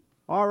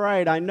All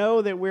right, I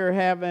know that we're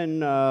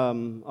having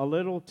a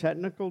little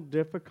technical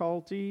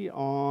difficulty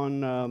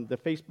on the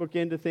Facebook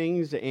end of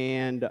things,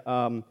 and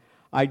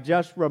I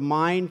just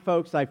remind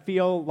folks, I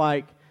feel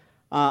like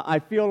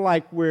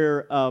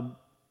we're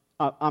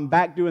I'm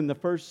back doing the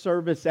first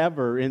service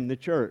ever in the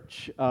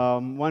church,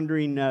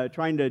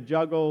 trying to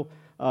juggle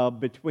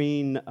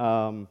between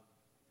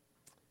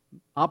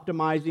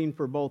optimizing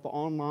for both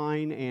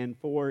online and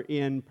for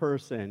in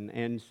person,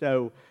 and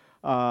so.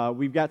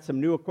 We've got some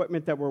new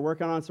equipment that we're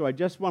working on, so I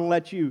just want to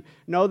let you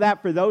know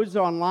that. For those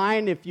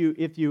online, if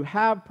you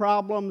have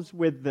problems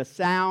with the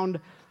sound,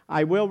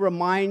 I will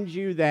remind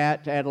you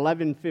that at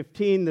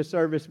 11:15 the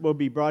service will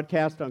be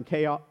broadcast on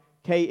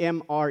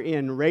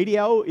KMRN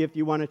radio if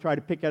you want to try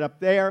to pick it up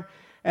there.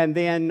 And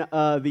then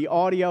the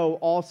audio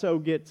also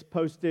gets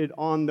posted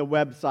on the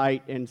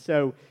website. And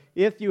so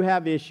if you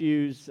have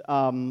issues,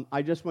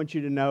 I just want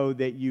you to know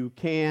that you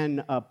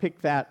can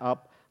pick that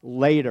up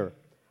later.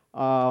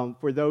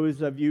 For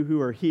those of you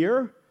who are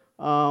here,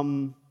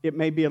 it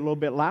may be a little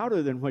bit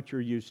louder than what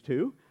you're used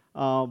to,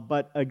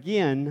 but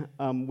again,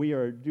 we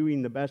are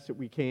doing the best that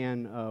we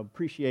can.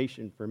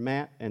 Appreciation for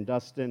Matt and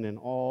Dustin and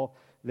all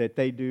that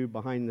they do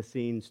behind the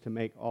scenes to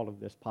make all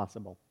of this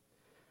possible.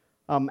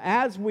 I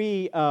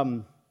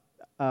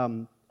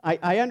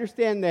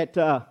understand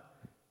that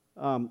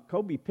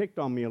Kobe picked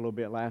on me a little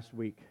bit last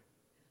week.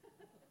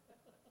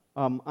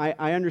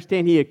 I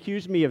understand he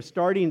accused me of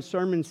starting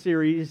sermon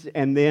series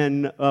and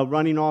then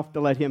running off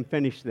to let him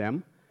finish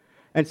them.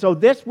 And so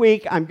this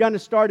week, I'm going to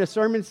start a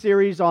sermon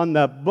series on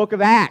the book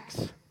of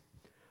Acts.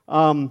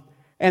 And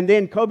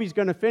then Kobe's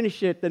going to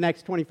finish it the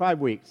next 25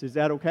 weeks. Is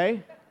that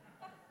okay?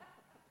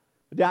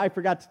 I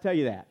forgot to tell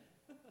you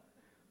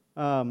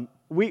that.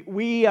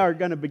 We are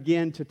going to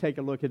begin to take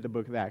a look at the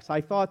book of Acts.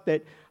 I thought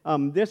that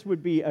this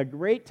would be a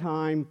great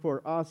time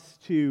for us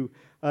to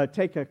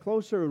take a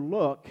closer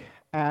look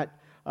at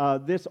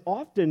this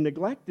often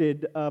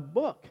neglected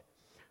book.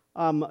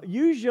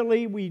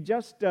 Usually we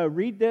just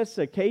read this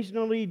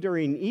occasionally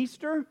during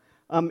Easter,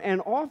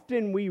 and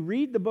often we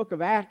read the book of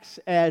Acts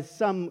as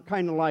some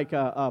kind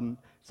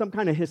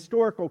of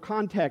historical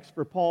context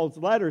for Paul's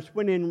letters,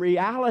 when in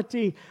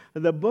reality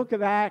the book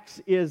of Acts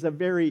is a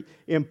very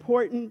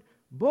important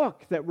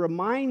book that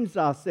reminds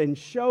us and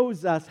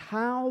shows us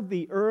how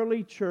the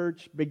early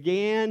church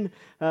began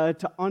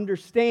to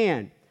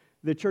understand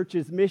the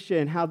church's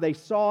mission, how they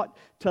sought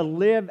to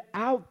live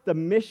out the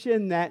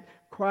mission that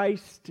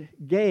Christ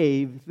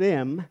gave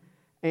them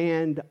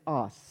and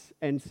us.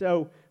 And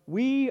so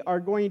we are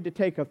going to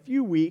take a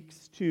few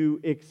weeks to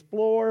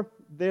explore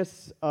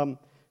this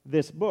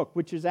book,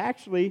 which is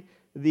actually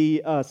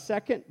the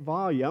second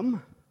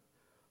volume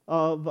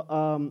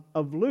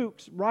of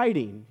Luke's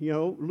writing. You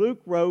know,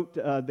 Luke wrote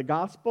the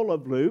Gospel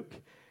of Luke,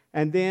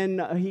 and then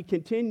he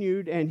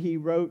continued and he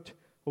wrote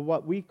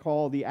what we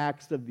call the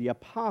Acts of the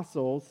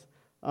Apostles.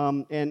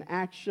 And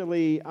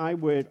actually, I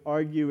would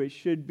argue it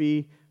should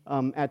be,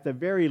 at the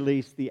very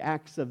least, the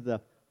Acts of the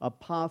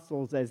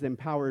Apostles as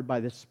empowered by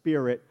the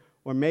Spirit,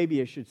 or maybe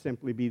it should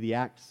simply be the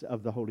Acts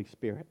of the Holy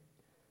Spirit.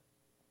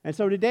 And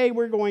so today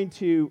we're going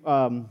to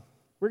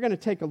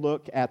take a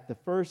look at the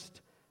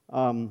first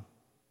 14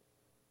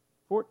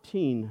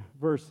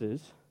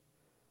 verses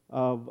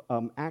of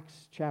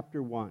Acts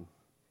chapter 1.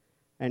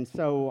 And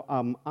so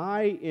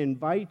I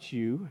invite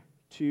you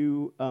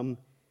to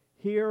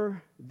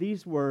hear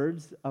these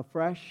words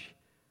afresh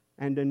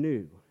and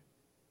anew.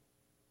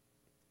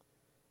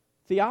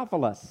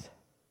 Theophilus,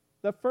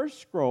 the first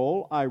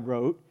scroll I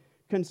wrote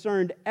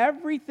concerned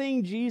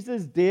everything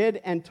Jesus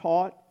did and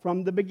taught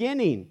from the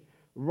beginning,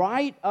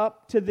 right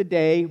up to the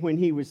day when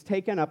he was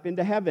taken up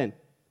into heaven.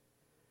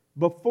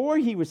 Before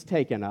he was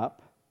taken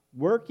up,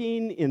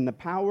 working in the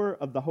power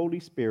of the Holy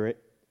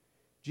Spirit,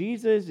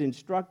 Jesus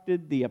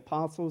instructed the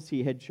apostles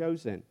he had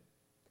chosen.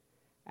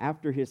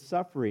 After his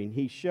suffering,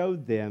 he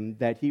showed them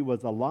that he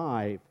was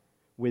alive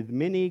with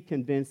many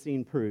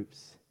convincing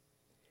proofs.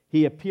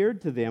 He appeared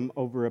to them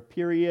over a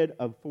period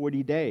of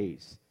 40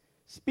 days,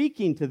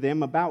 speaking to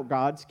them about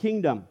God's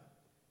kingdom.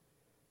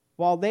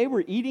 While they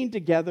were eating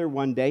together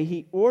one day,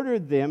 he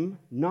ordered them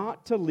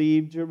not to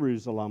leave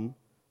Jerusalem,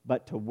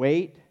 but to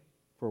wait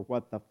for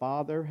what the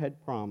Father had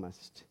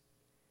promised.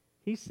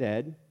 He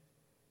said,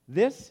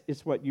 "This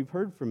is what you've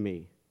heard from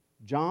me.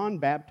 John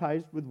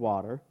baptized with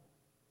water,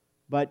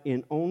 but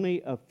in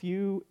only a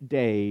few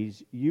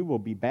days you will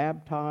be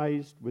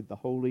baptized with the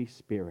Holy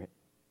Spirit."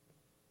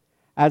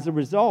 As a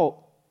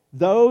result,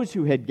 those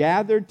who had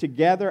gathered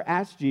together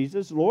asked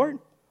Jesus, "Lord,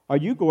 are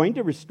you going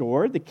to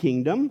restore the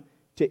kingdom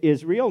to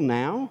Israel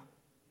now?"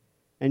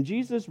 And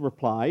Jesus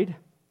replied,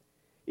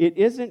 "It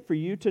isn't for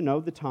you to know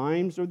the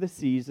times or the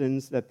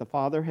seasons that the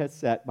Father has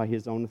set by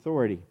his own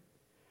authority.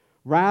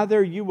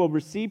 Rather, you will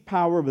receive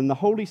power when the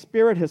Holy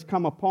Spirit has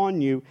come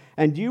upon you,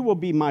 and you will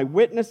be my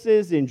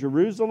witnesses in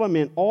Jerusalem,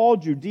 in all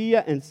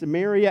Judea and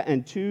Samaria,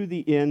 and to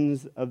the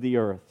ends of the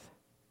earth."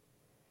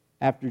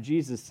 After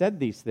Jesus said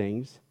these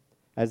things,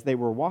 as they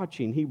were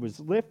watching, he was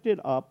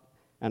lifted up,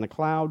 and a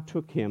cloud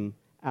took him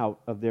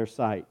out of their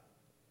sight.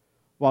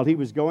 While he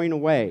was going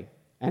away,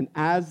 And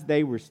as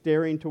they were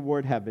staring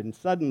toward heaven,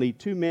 suddenly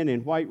 2 men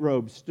in white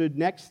robes stood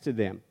next to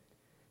them.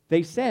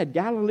 They said,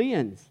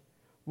 "Galileans,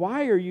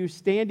 why are you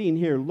standing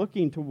here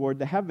looking toward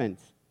the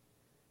heavens?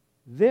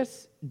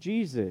 This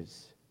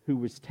Jesus, who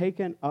was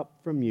taken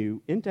up from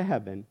you into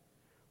heaven,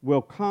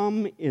 will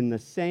come in the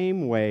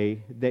same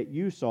way that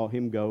you saw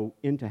him go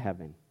into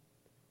heaven."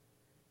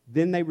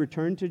 Then they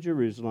returned to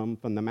Jerusalem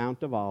from the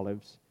Mount of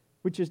Olives,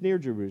 which is near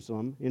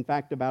Jerusalem, in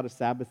fact, about a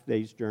Sabbath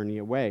day's journey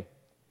away.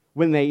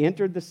 When they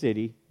entered the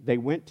city, they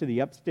went to the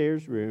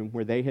upstairs room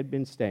where they had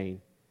been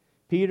staying.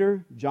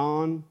 Peter,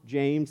 John,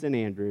 James, and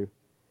Andrew,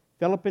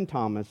 Philip and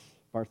Thomas,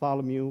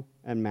 Bartholomew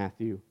and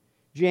Matthew,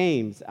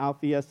 James,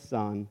 Alphaeus'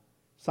 son,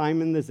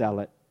 Simon the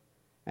Zealot,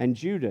 and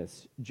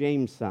Judas,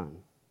 James' son.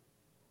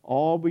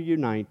 All were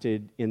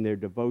united in their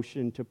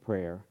devotion to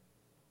prayer,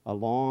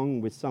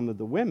 along with some of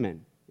the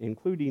women,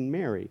 including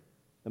Mary,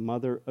 the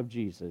mother of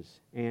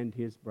Jesus, and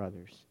his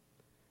brothers.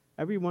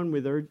 Everyone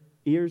with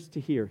ears to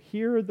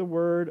hear the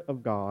word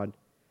of God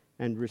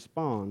and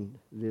respond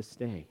this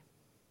day.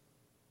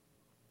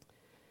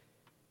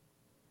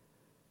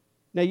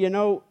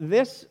 Now,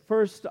 this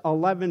first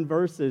 11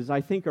 verses,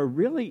 I think, are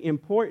really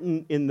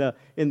important in the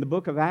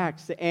book of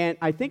Acts, and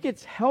I think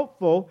it's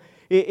helpful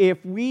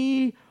if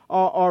we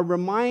are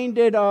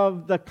reminded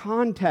of the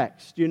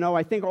context.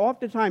 I think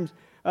oftentimes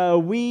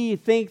we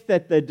think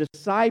that the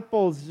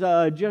disciples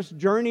just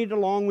journeyed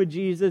along with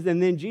Jesus,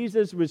 and then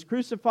Jesus was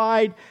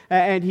crucified,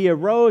 and he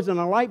arose, and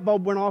a light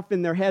bulb went off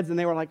in their heads, and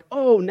they were like,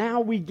 "Oh,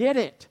 now we get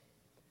it."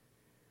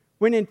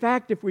 When in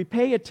fact, if we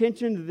pay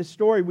attention to the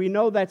story, we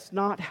know that's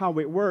not how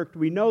it worked.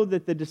 We know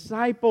that the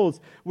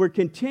disciples were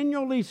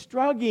continually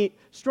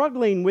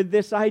struggling with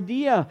this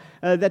idea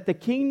that the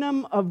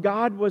kingdom of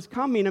God was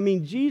coming. I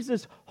mean,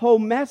 Jesus' whole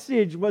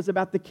message was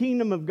about the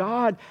kingdom of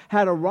God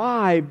had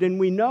arrived, and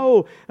we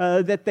know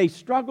that they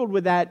struggled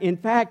with that. In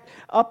fact,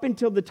 up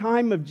until the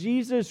time of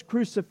Jesus'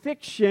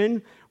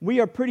 crucifixion, we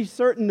are pretty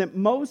certain that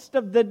most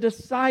of the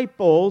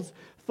disciples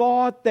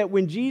thought that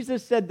when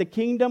Jesus said the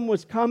kingdom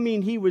was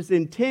coming, he was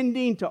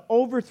intending to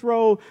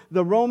overthrow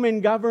the Roman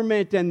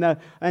government and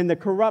the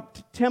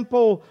corrupt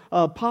temple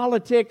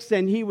politics,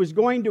 and he was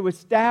going to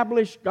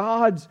establish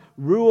God's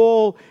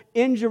rule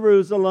in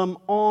Jerusalem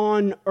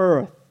on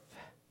earth.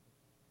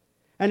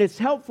 And it's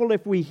helpful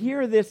if we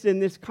hear this in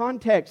this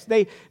context.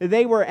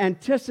 They were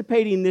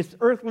anticipating this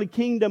earthly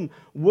kingdom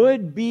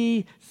would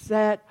be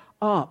set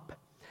up.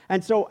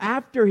 And so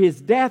after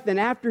his death and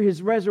after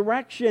his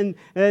resurrection,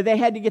 they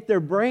had to get their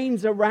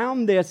brains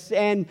around this.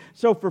 And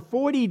so for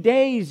 40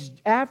 days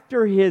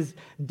after his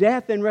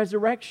death and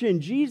resurrection,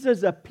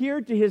 Jesus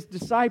appeared to his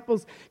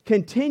disciples,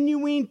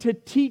 continuing to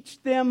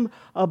teach them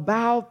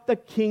about the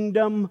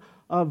kingdom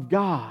of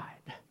God.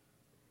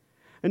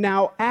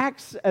 Now,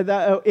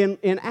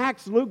 in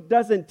Acts, Luke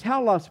doesn't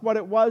tell us what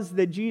it was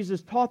that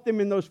Jesus taught them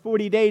in those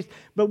 40 days,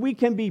 but we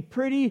can be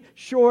pretty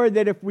sure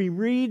that if we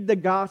read the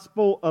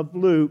Gospel of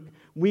Luke,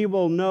 we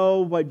will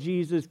know what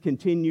Jesus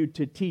continued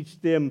to teach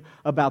them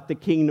about the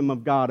kingdom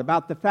of God,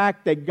 about the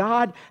fact that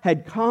God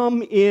had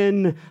come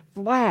in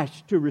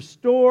flesh to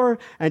restore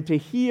and to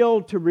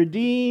heal, to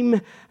redeem,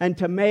 and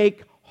to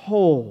make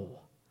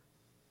whole.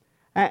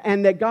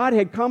 And that God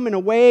had come in a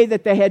way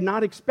that they had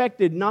not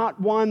expected, not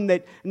one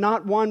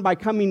by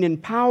coming in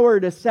power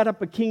to set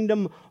up a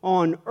kingdom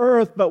on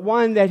earth, but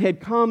one that had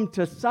come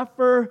to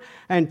suffer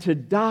and to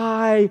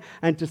die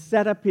and to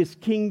set up his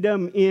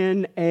kingdom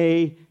in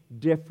a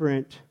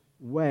different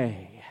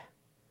way.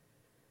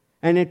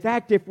 And in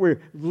fact, if we're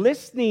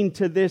listening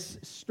to this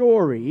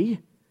story,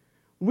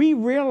 we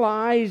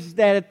realize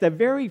that at the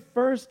very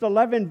first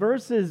 11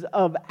 verses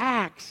of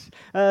Acts,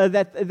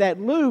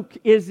 that Luke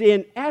is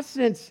in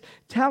essence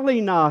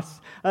telling us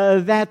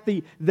that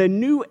the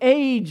new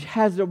age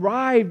has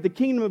arrived, the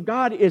kingdom of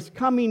God is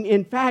coming.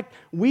 In fact,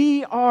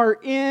 we are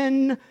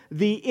in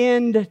the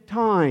end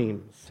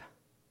times.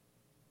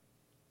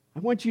 I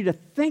want you to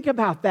think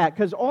about that,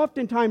 because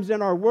oftentimes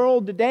in our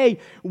world today,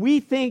 we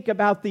think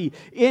about the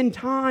end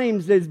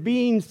times as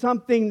being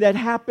something that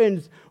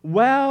happens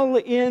well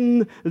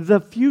in the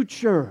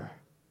future.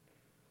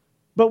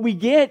 But we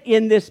get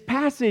in this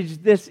passage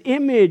this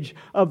image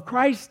of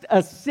Christ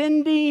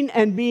ascending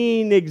and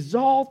being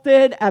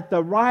exalted at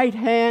the right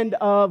hand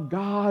of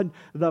God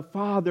the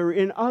Father.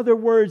 In other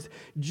words,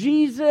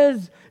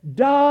 Jesus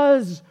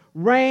does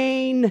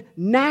reign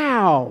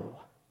now.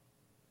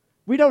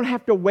 We don't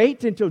have to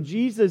wait until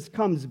Jesus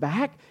comes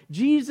back.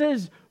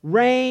 Jesus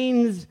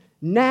reigns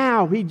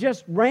now. He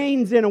just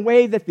reigns in a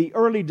way that the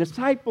early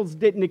disciples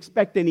didn't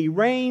expect, and he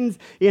reigns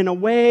in a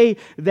way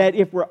that,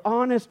 if we're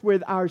honest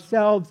with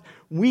ourselves,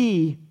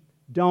 we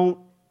don't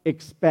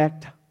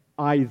expect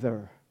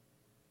either.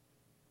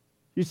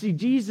 You see,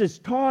 Jesus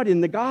taught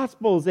in the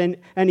Gospels, and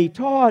he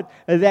taught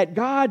that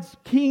God's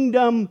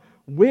kingdom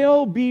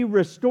will be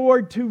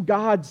restored to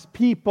God's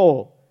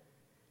people.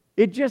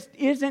 It just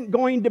isn't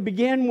going to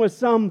begin with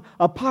some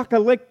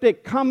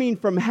apocalyptic coming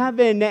from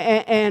heaven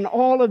and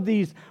all of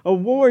these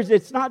wars.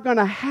 It's not going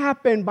to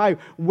happen by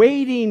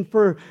waiting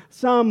for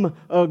some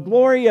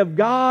glory of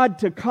God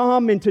to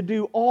come and to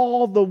do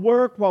all the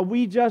work while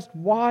we just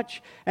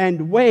watch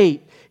and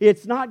wait.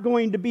 It's not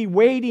going to be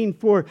waiting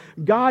for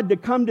God to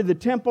come to the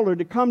temple or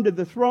to come to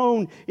the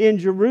throne in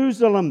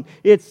Jerusalem.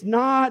 It's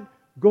not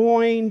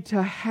going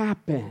to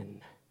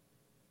happen.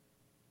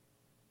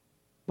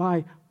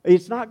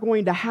 It's not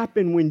going to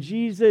happen when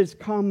Jesus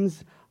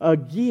comes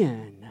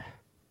again.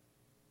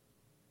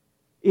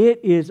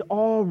 It is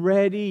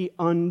already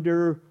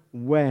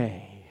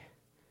underway.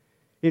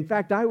 In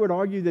fact, I would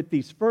argue that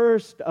these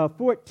first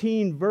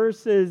 14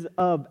 verses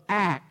of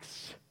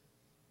Acts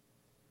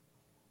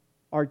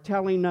are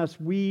telling us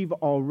we've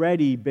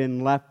already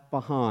been left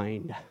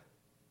behind.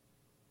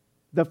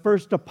 The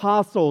first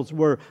apostles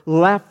were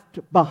left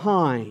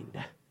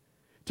behind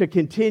to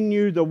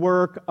continue the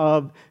work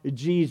of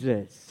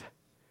Jesus.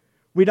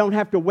 We don't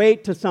have to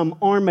wait to some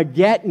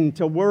Armageddon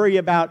to worry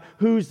about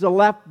who's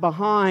left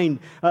behind.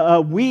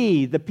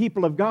 We, the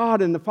people of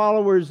God and the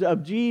followers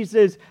of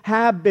Jesus,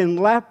 have been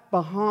left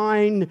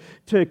behind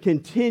to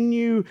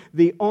continue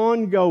the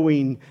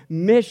ongoing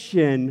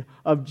mission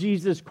of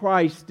Jesus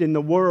Christ in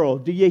the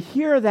world. Do you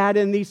hear that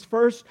in these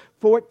first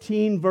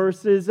 14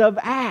 verses of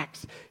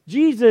Acts?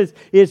 Jesus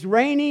is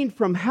reigning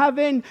from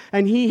heaven,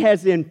 and He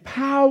has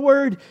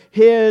empowered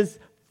His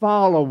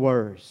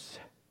followers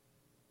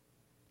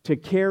to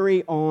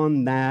carry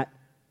on that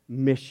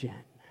mission.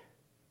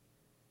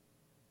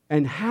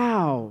 And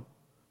how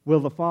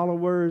will the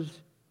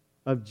followers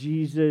of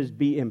Jesus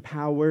be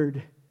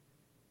empowered?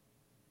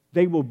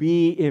 They will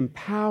be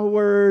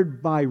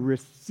empowered by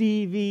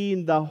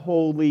receiving the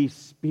Holy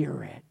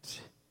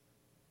Spirit.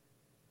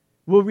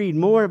 We'll read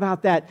more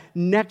about that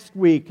next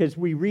week as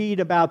we read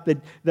about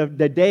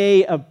the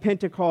day of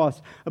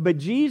Pentecost. But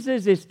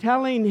Jesus is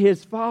telling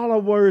His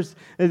followers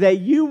that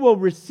you will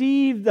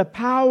receive the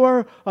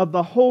power of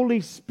the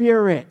Holy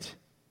Spirit.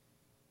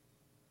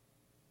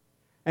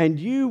 And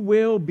you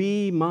will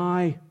be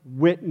my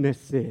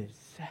witnesses.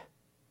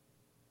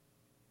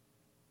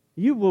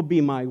 You will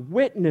be my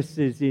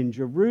witnesses in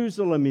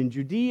Jerusalem, in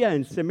Judea,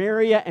 and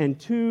Samaria, and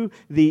to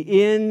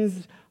the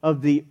ends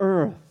of the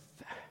earth.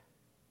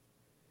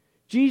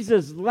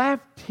 Jesus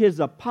left His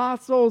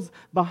apostles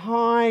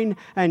behind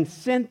and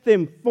sent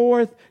them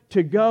forth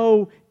to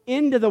go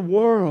into the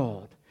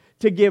world,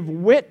 to give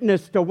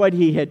witness to what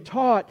He had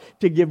taught,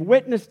 to give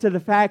witness to the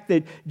fact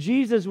that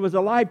Jesus was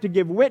alive, to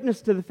give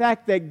witness to the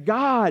fact that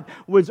God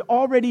was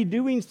already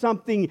doing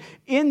something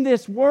in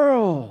this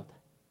world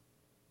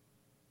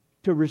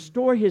to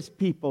restore His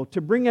people,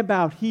 to bring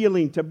about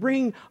healing, to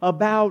bring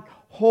about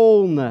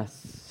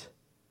wholeness,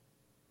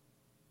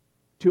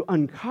 to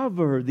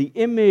uncover the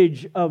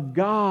image of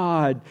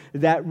God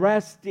that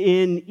rests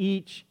in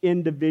each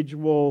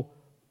individual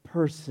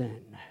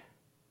person.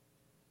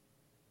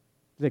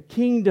 The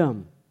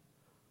kingdom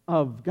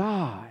of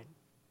God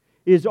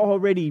is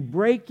already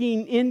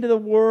breaking into the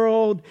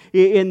world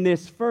in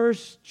this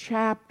first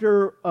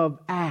chapter of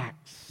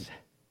Acts.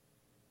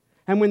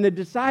 And when the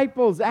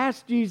disciples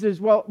asked Jesus,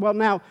 well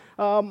now,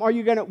 are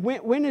you going to?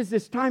 When is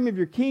this time of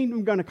your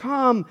kingdom going to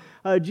come?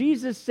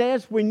 Jesus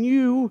says, when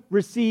you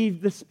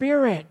receive the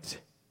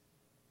Spirit.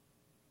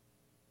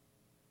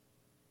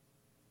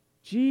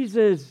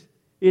 Jesus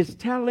is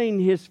telling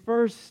His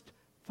first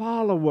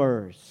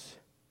followers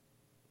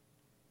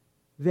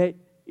that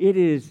it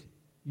is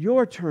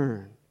your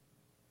turn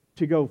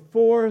to go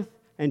forth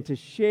and to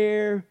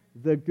share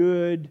the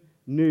good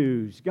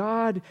news.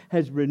 God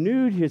has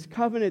renewed His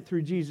covenant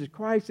through Jesus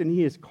Christ, and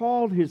He has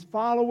called His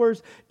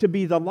followers to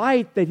be the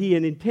light that He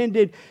had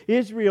intended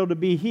Israel to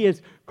be. He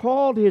has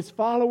called His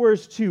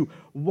followers to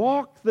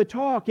walk the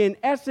talk. In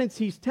essence,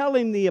 He's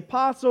telling the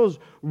apostles,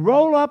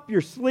 roll up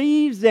your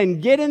sleeves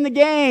and get in the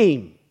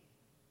game.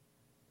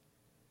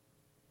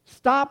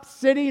 Stop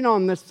sitting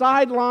on the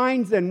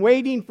sidelines and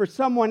waiting for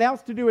someone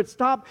else to do it.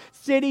 Stop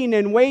sitting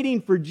and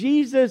waiting for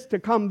Jesus to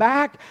come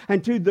back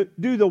and to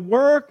do the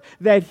work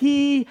that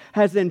He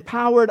has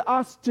empowered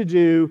us to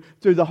do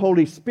through the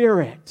Holy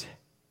Spirit.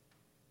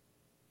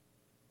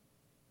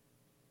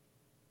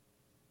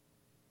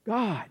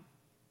 God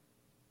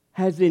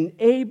has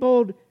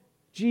enabled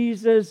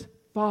Jesus'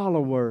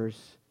 followers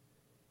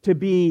to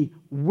be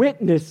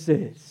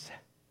witnesses.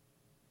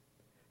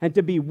 And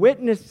to be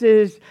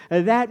witnesses,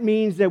 that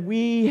means that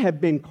we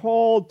have been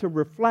called to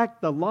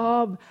reflect the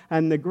love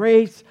and the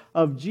grace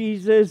of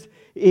Jesus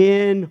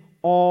in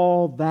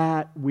all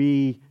that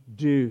we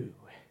do.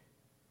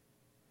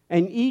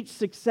 And each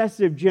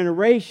successive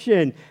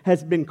generation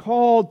has been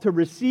called to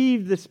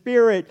receive the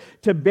Spirit,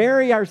 to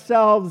bury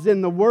ourselves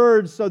in the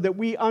Word so that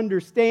we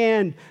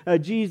understand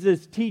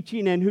Jesus'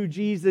 teaching and who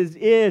Jesus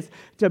is,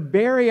 to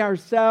bury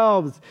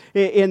ourselves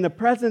in the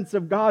presence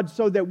of God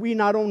so that we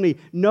not only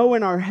know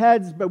in our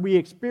heads, but we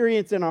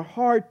experience in our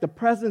heart the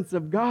presence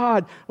of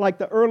God like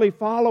the early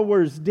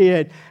followers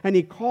did. And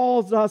He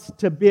calls us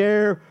to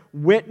bear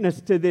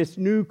witness to this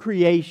new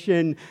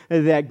creation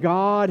that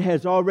God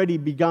has already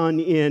begun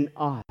in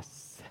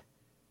us.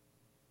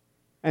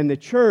 And the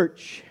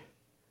church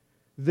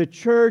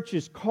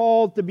is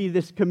called to be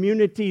this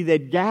community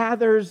that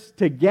gathers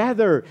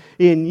together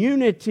in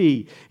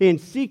unity, in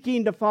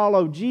seeking to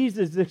follow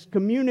Jesus, this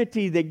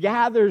community that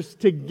gathers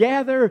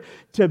together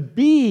to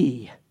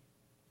be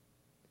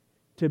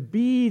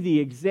the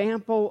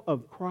example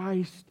of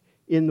Christ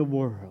in the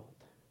world.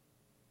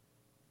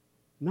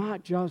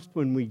 Not just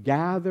when we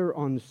gather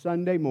on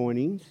Sunday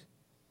mornings,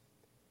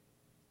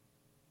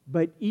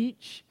 but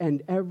each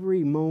and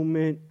every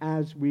moment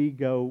as we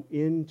go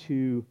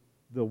into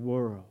the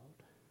world.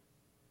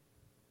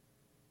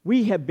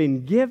 We have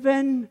been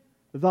given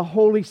the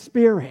Holy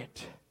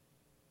Spirit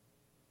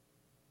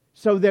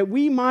so that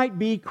we might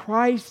be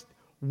Christ's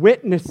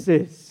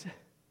witnesses,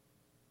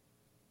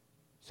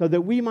 so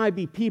that we might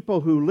be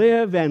people who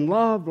live and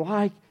love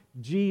like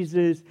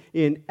Jesus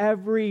in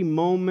every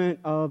moment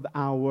of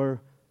our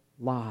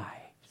lives.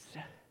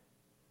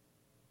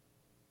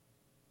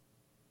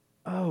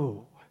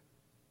 Oh,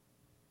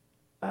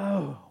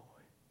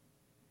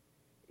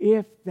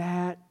 if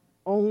that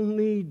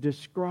only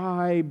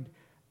described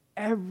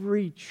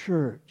every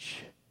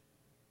church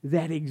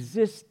that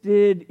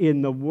existed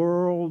in the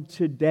world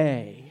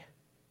today,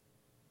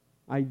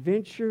 I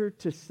venture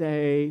to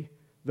say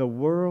the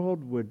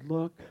world would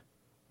look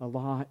a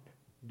lot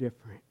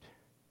different.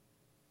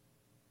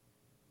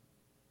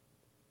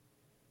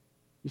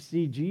 You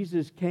see,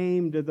 Jesus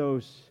came to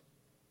those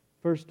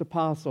first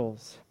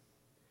apostles,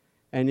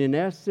 and in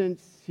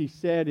essence, he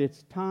said,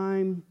 it's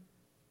time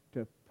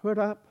to put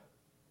up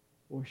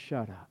or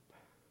shut up.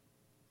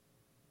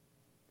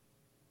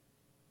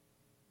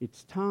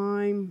 It's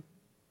time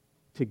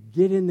to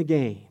get in the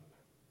game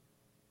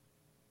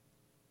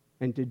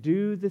and to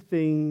do the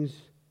things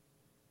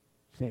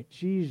that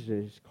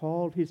Jesus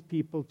called his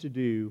people to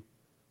do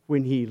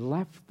when he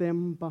left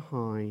them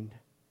behind,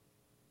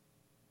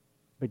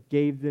 but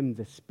gave them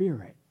the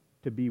Spirit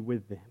to be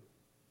with them.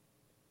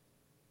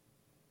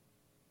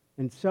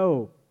 And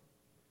so,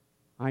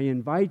 I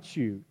invite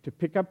you to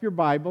pick up your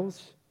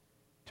Bibles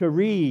to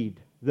read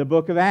the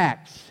book of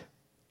Acts.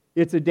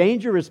 It's a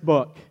dangerous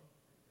book,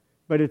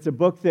 but it's a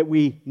book that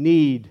we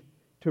need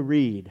to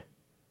read.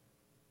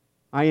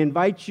 I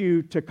invite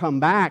you to come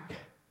back.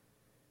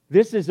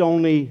 This is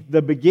only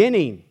the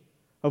beginning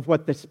of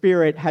what the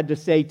Spirit had to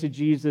say to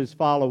Jesus'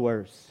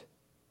 followers.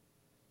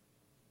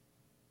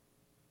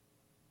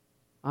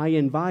 I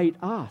invite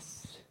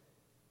us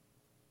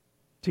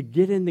to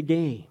get in the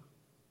game,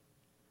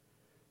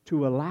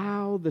 to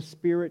allow the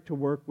Spirit to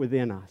work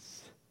within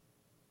us,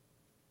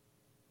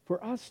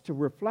 for us to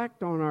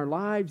reflect on our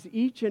lives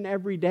each and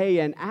every day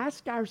and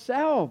ask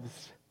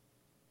ourselves,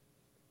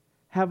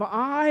 have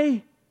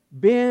I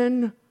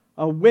been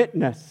a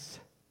witness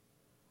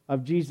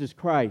of Jesus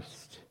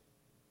Christ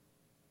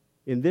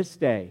in this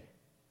day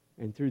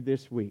and through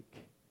this week?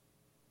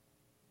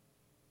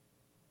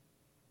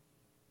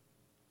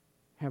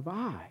 Have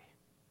I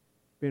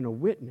been a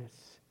witness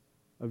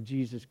of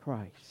Jesus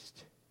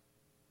Christ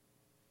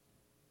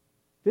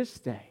this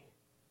day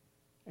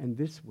and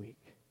this week?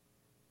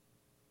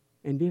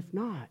 And if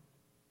not,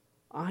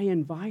 I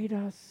invite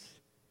us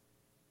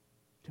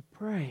to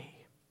pray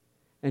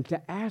and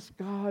to ask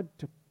God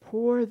to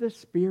pour the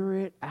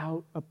Spirit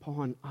out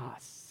upon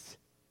us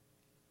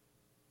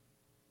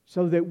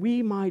so that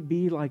we might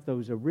be like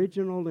those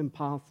original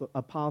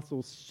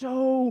apostles,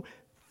 so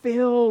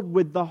filled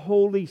with the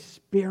Holy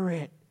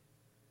Spirit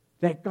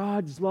that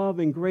God's love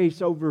and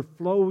grace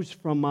overflows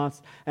from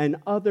us and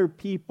other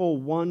people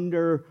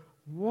wonder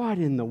what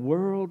in the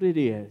world it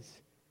is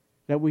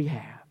that we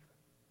have.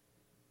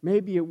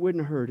 Maybe it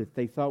wouldn't hurt if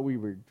they thought we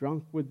were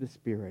drunk with the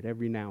Spirit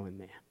every now and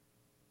then.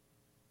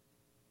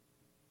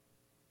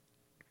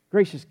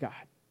 Gracious God,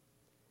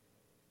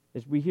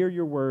 as we hear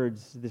your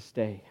words this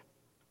day,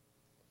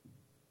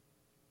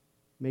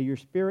 may your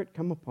Spirit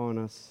come upon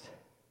us.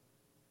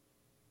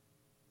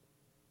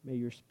 May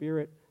your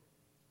Spirit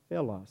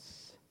fill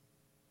us.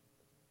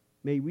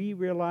 May we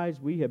realize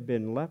we have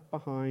been left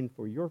behind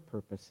for your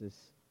purposes.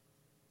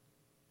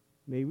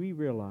 May we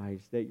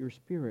realize that your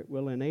Spirit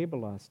will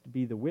enable us to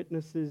be the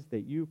witnesses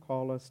that you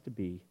call us to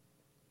be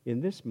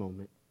in this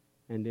moment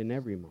and in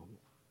every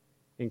moment.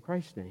 In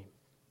Christ's name,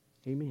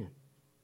 amen.